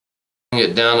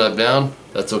it down, up, down,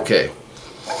 that's okay.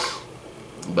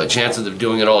 But chances of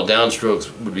doing it all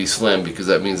downstrokes would be slim, because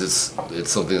that means it's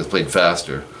something that's played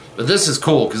faster. But this is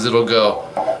cool because it'll go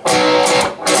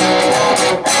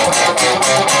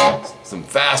some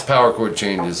fast power chord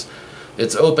changes.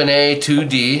 It's open A,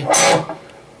 2D,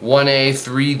 1A,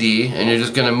 3D, and you're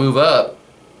just going to move up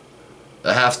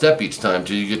a half step each time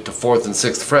till you get to 4th and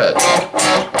 6th fret.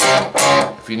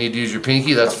 If you need to use your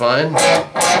pinky, that's fine.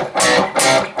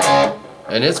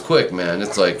 And it's quick, man.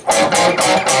 It's like,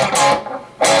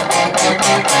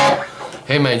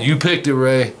 hey man, you picked it,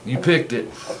 Ray. You picked it.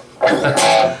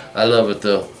 I love it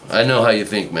though. I know how you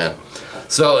think, man.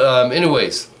 So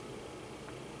anyways,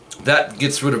 that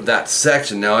gets rid of that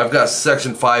section. Now I've got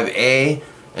section 5A,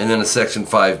 and then a section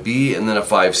 5B, and then a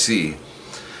 5C.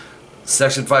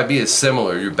 Section 5B is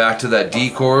similar. You're back to that D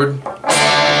chord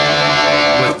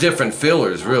with different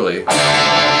fillers, really.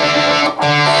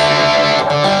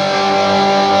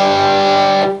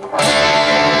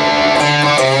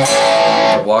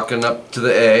 Walking up to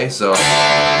the A, so,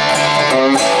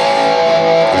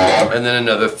 and then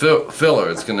another filler.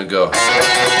 It's gonna go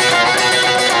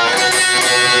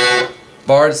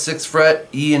barred 6th fret,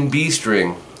 E and B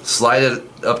string, slide it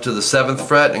up to the 7th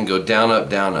fret and go down, up,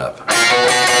 down, up.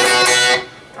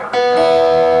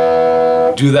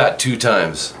 Do that 2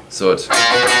 times. So it's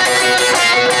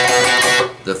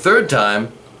the 3rd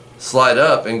time, slide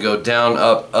up and go down,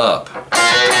 up, up.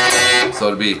 So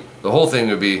it'd be, the whole thing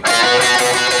would be,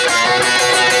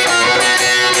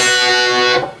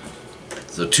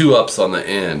 so 2 ups on the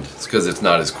end. It's because it's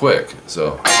not as quick.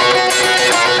 So,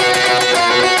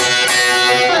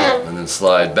 and then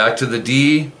slide back to the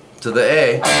D, to the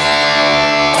A.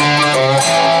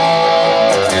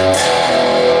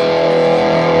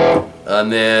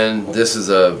 And then this is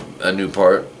a new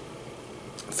part.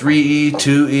 3E,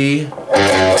 2E.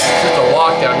 Just a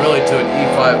lockdown really to an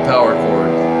E5 power chord,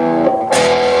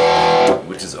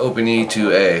 which is open E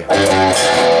to A.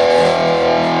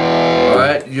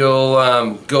 Alright,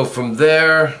 you'll go from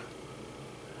there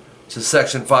to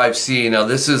section 5C. Now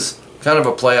this is kind of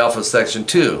a play off of section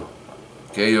 2.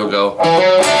 Okay, you'll go.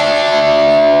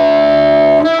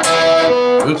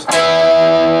 Oops.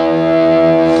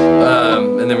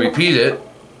 And then repeat it,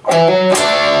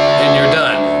 and you're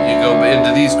done. You go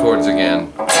into these chords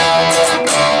again.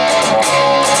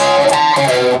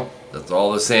 That's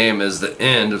all the same as the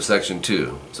end of section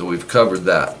 2. So we've covered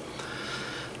that.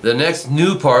 The next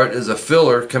new part is a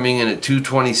filler coming in at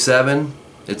 227.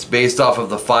 It's based off of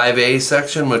the 5A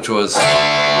section, which was,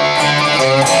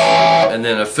 and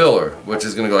then a filler, which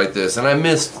is going to go like this. And I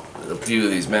missed a few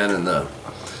of these, man, in the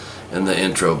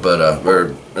intro, but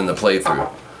or in the playthrough.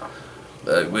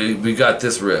 We got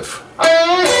this riff.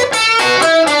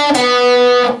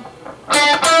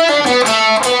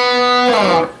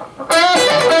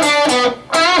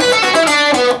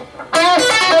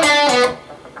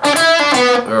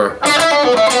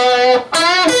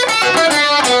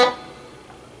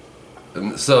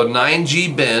 So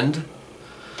 9G bend.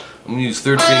 I'm gonna use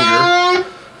 3rd finger.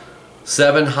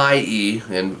 7 high E,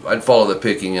 and I'd follow the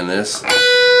picking in this.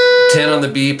 10 on the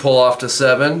B, pull off to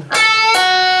 7.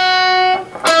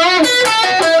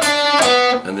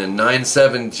 And then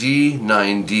 9-7 G,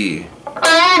 9D.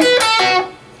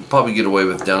 Probably get away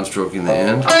with downstroking the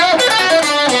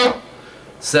end.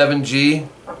 7 G.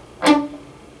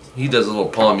 He does a little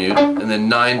palm mute. And then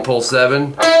 9 pull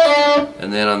 7.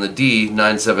 And then on the D,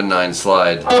 9-7-9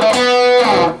 slide.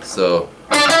 So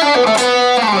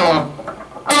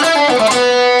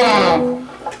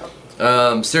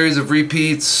series of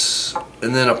repeats,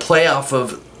 and then a play off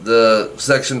of the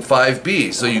section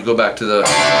 5B. So you go back to the,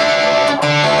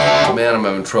 man, I'm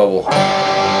having trouble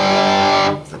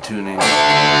with the tuning.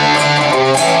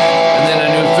 And then a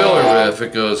new filler riff.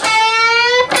 It goes,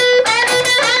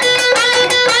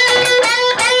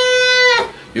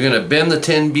 you're gonna bend the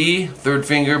 10B, 3rd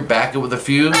finger, back it with a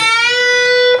few,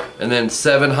 and then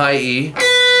 7 high E,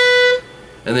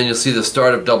 and then you'll see the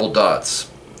start of double dots.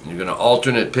 You're gonna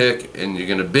alternate pick, and you're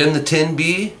gonna bend the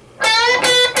 10B,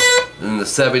 and then the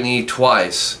 7E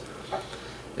twice.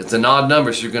 It's an odd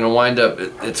number, so you're gonna wind up,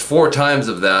 it's 4 times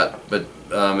of that, but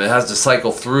it has to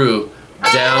cycle through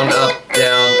down, up,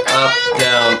 down, up,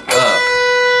 down, up.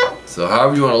 So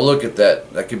however you wanna look at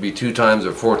that, that could be 2 times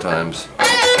or 4 times.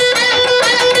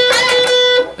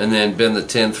 And then bend the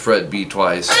 10th fret B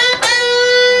twice.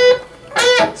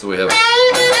 So we have,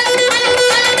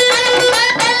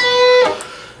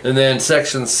 and then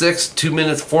section 6, 2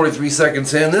 minutes 43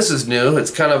 seconds in. This is new. It's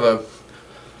kind of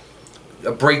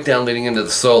a breakdown leading into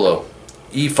the solo.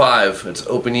 E5, it's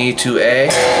open E to A,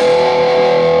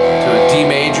 to a D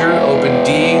major, open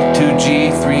D,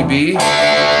 2G, 3B. A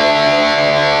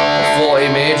full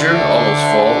A major, almost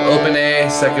full. Open A,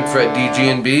 2nd fret D, G,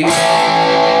 and B.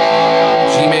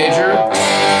 G major,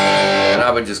 and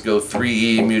I would just go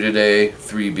 3E, muted A,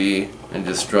 3B, and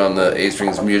just strum the A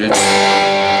strings muted to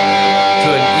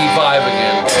an E5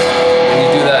 again. And you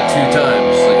do that 2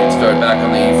 times, so you can start back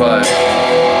on the E5.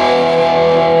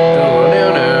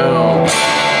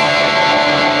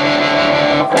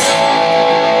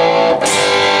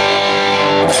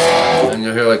 And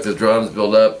you'll hear like the drums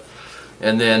build up.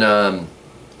 And then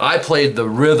I played the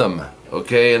rhythm,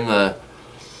 okay, in the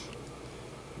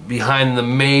behind the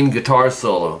main guitar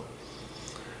solo,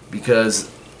 because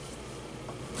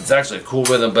it's actually a cool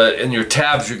rhythm, but in your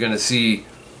tabs you're going to see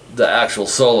the actual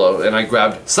solo, and I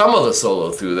grabbed some of the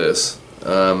solo through this.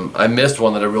 I missed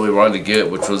one that I really wanted to get,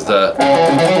 which was the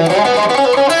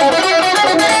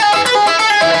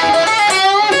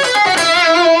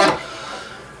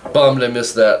bummed I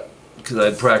missed that, because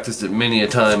I'd practiced it many a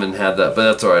time and had that, but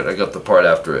that's alright, I got the part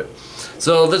after it.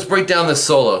 So let's break down this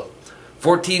solo.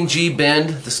 14G bend,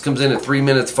 this comes in at 3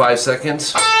 minutes 5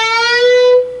 seconds.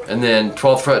 And then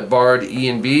 12th fret barred E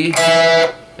and B.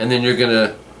 And then you're going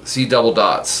to see double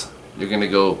dots. You're going to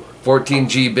go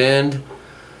 14G bend,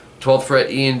 12th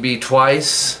fret E and B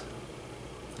twice,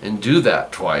 and do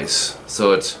that twice.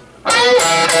 So it's,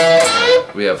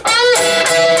 we have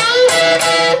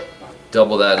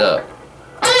double that up.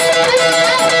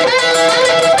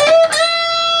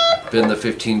 Bend the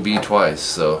 15B twice,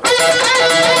 so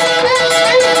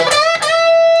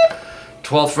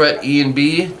 12th fret E and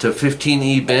B to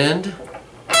 15E bend.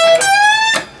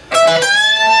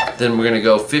 Then we're going to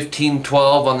go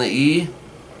 15-12 on the E,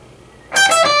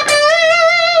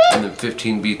 and then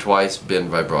 15B twice, bend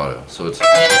vibrato. So it's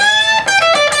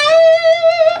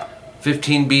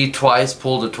 15B twice,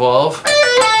 pull to 12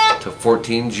 to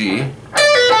 14G.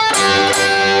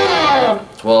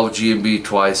 12 G and B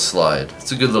twice, slide.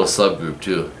 It's a good little subgroup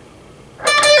too.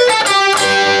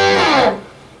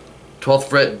 12th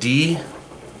fret D,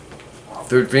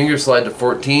 3rd finger, slide to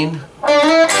 14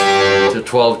 to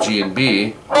 12 G and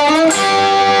B,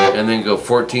 and then go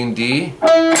 14 D,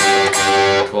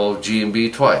 12 G and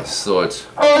B twice. So it's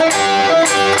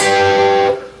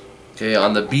okay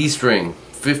on the B string,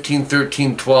 15,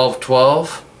 13, 12,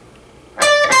 12.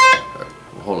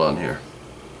 Hold on here.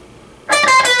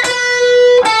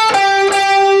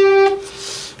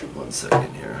 1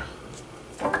 second here.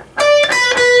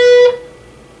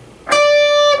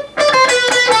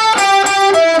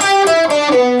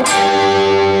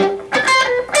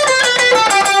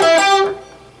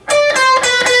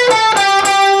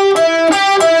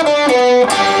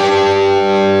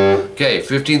 Okay,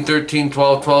 15, 13,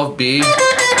 12, 12 B,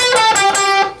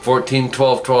 14,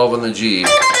 12, 12 on the G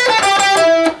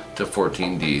to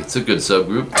 14 D. It's a good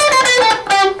subgroup.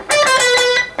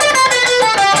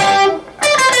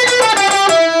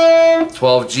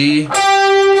 12G,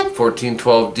 14,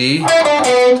 12D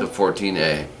to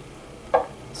 14A.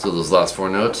 So those last 4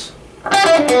 notes.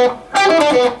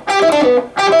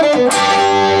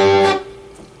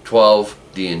 12,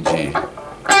 D and G.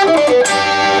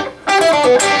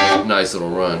 Nice little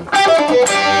run.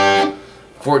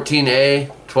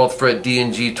 14A, 12th fret D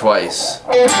and G twice.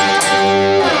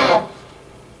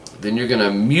 Then you're going to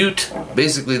mute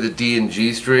basically the D and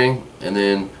G string, and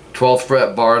then 12th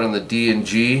fret barred on the D and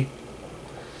G.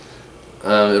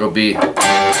 It'll be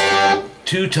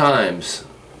 2 times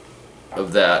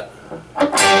of that.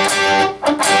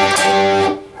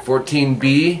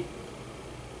 14B,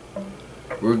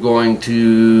 we're going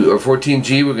to, or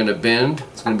 14G, we're going to bend.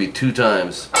 It's going to be 2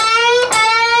 times.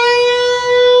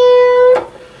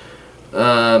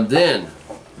 Then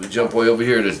we jump way over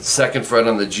here to 2nd fret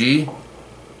on the G.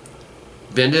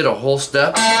 Bend it a whole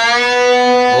step.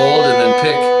 Hold and then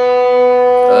pick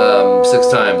 6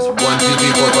 times. 1, 2,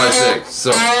 3, 4, 5, 6.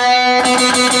 So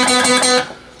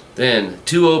then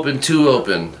 2 open, 2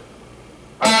 open.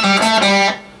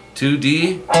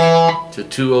 2D to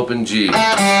 2 open G.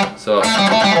 So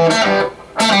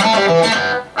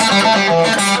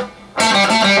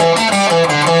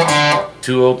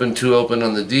 2 open, 2 open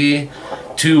on the D,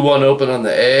 2, 1 open on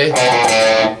the A,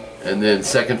 and then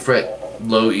 2nd fret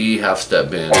low E, half step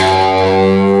bend.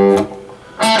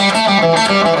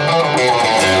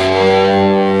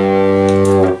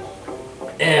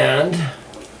 And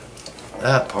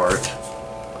that part,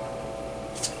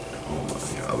 hold on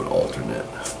here, I would alternate.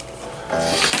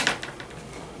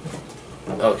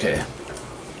 Okay.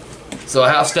 So a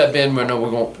half step bend, we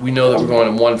know that we're going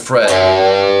in 1 fret,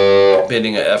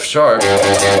 bending a F sharp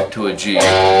to a G, or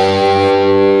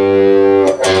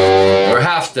a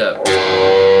half step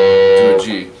to a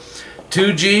G.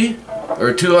 2G,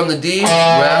 or 2 on the D,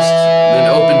 rest, then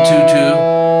open 2, 2,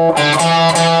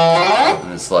 and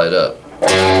then slide up.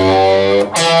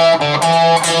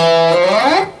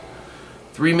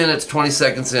 3 minutes, 20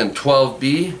 seconds in,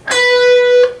 12B,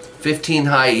 15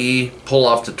 high E, pull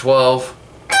off to 12,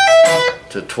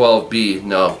 to 12B.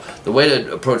 Now, the way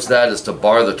to approach that is to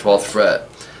bar the 12th fret.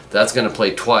 That's going to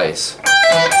play twice,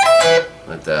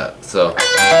 like that. So,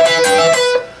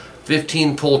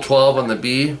 15 pull 12 on the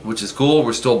B, which is cool,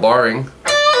 we're still barring.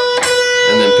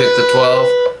 And then pick the 12,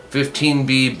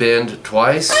 15B bend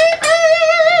twice,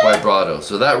 vibrato.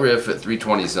 So that riff at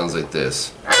 320 sounds like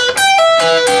this.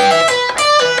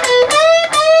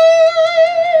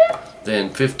 Then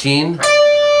 15,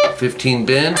 15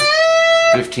 bend,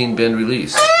 15 bend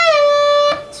release.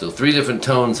 So 3 different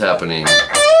tones happening.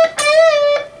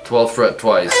 12th fret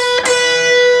twice.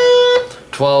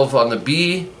 12 on the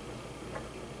B,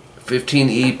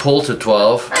 15E pull to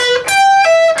 12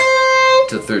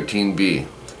 to 13B.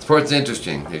 This part's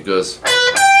interesting. It goes.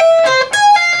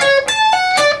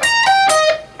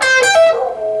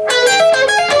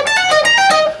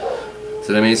 See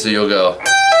what I mean? So you'll go.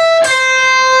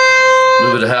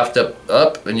 Move it a half step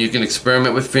up, and you can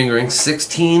experiment with fingering.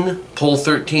 16, pull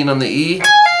 13 on the E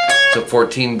to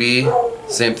 14B.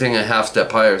 Same thing, a half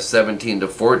step higher. 17 to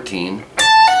 14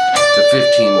 to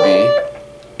 15B.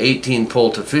 18,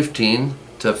 pull to 15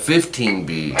 to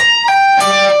 15B.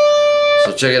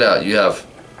 So check it out. You have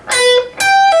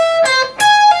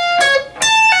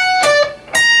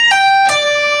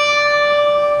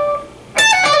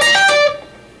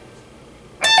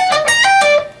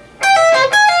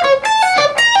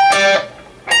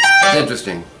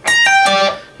interesting.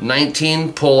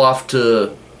 19, pull off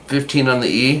to 15 on the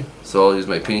E, so I'll use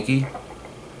my pinky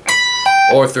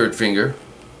or 3rd finger,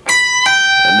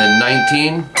 and then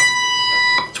 19,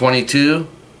 22,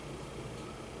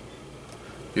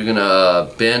 you're gonna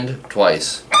bend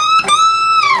twice.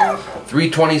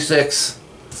 326,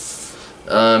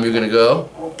 you're gonna go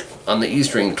on the E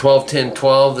string. 12, 10,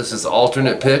 12, this is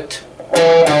alternate picked,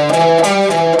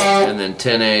 and then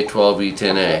 10A, 12E,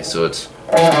 10A, so it's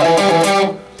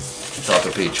top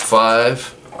of page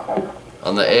 5.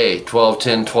 On the A, 12,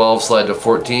 10, 12, slide to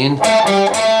 14. Or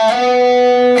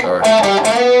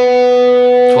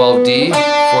 12D,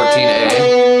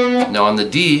 14A. Now on the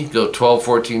D, go 12,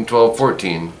 14, 12,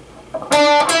 14.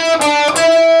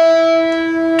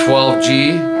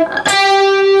 12G,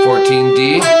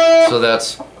 14D, so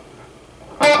that's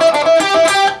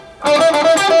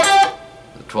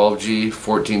 12G,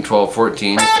 14, 12,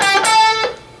 14.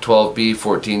 12B,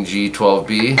 14G,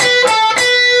 12B.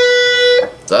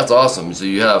 So that's awesome. So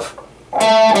you have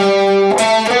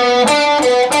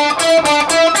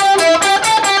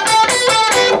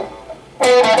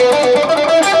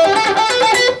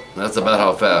that's about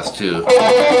how fast too.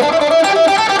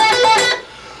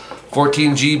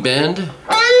 14G bend,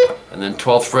 and then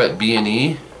 12th fret B and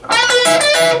E,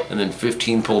 and then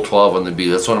 15 pull 12 on the B.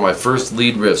 That's one of my first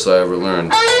lead riffs I ever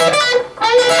learned.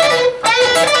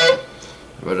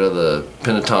 Right out of the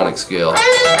pentatonic scale.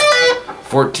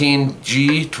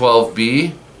 14G,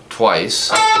 12B,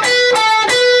 twice.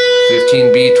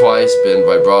 15B twice, bend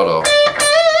vibrato.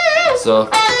 So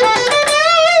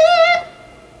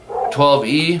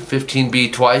 12E, 15B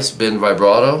twice, bend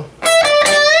vibrato.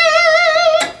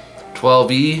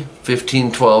 12E,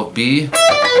 15, 12B,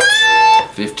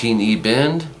 15E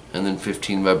bend, and then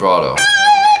 15 vibrato.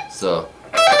 So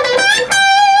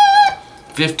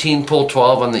 15 pull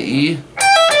 12 on the E,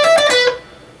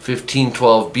 15,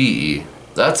 12 BE.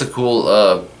 That's a cool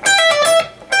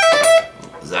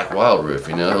Zach Wild riff,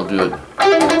 you know, he'll do it.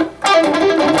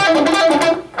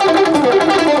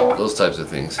 Those types of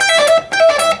things.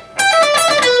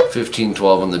 15,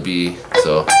 12 on the B,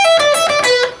 so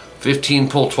 15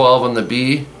 pull 12 on the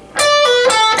B,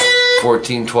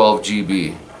 14, 12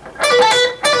 GB.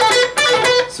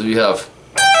 So you have,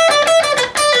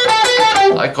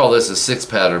 I call this a 6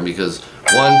 pattern because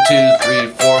 1, 2, 3,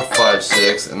 4, 5,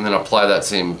 6, and then apply that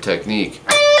same technique.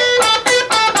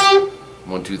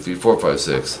 1, 2, 3, 4, 5,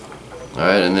 6.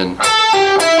 Alright, and then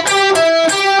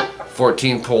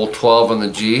 14 pull 12 on the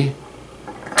G.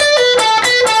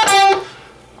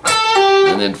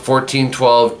 And then 14,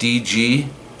 12 DG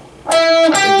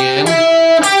again,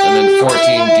 and then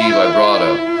 14 D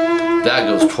vibrato. That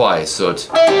goes twice, so it's,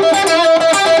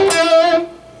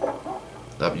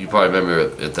 you probably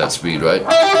remember at that speed, right?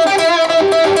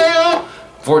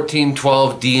 14,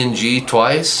 12 D and G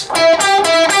twice.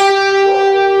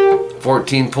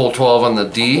 14 pull 12 on the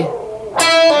D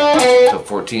to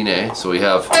 14A, so we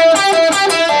have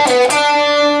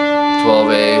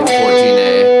 12A,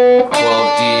 14A,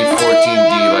 12D,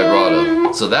 14D vibrato.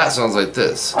 So that sounds like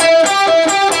this. A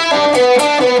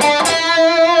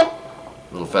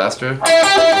little faster.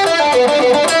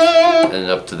 And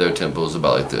up to their tempo is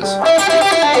about like this.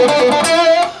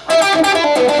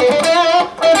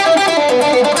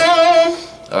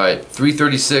 Alright,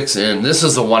 336, and this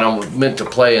is the one I meant to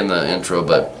play in the intro,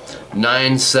 but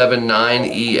 979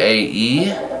 EAE.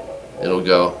 It'll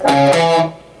go.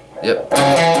 Yep.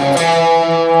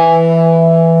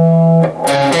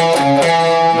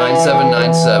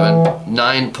 9797.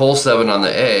 9 pull 7 on the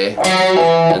A,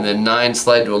 and then 9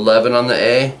 slide to 11 on the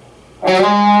A.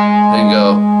 Then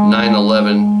go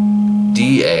 911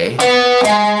 DA.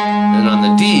 And on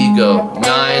the D go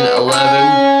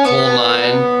 911 pull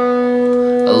 9,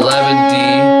 11D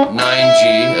 9G,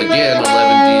 again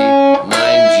 11D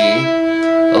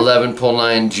 9G, 11 pull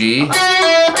 9G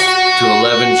to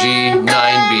 11G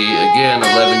 9B, again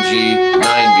 11G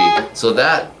 9B. So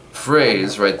that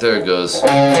phrase right there goes.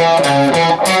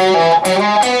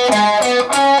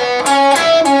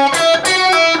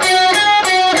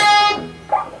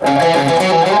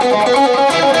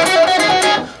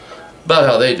 About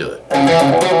how they do it.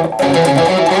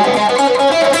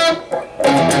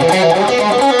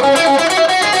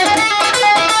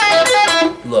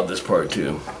 Love this part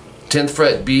too. 10th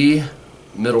fret B,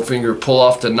 middle finger pull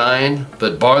off to 9,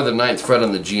 but bar the 9th fret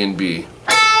on the G and B.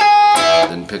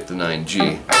 Then pick the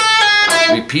 9G.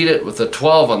 Repeat it with a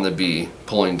 12 on the B,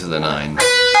 pulling to the 9.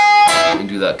 And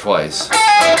do that twice.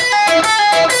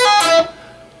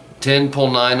 10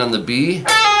 pull 9 on the B,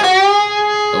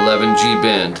 11G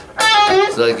bend.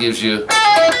 So that gives you,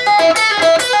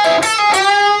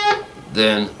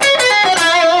 then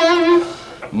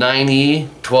 9E,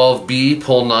 12B,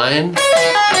 pull 9,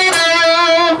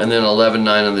 and then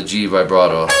 11-9 on the G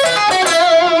vibrato.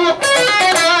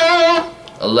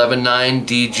 11-9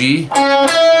 DG,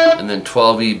 and then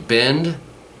 12E bend,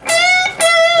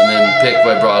 and then pick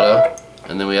vibrato,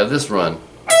 and then we have this run.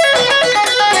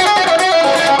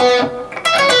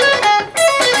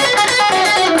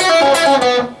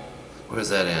 Where's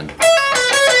that end?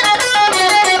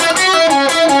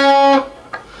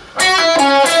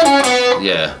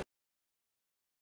 Yeah.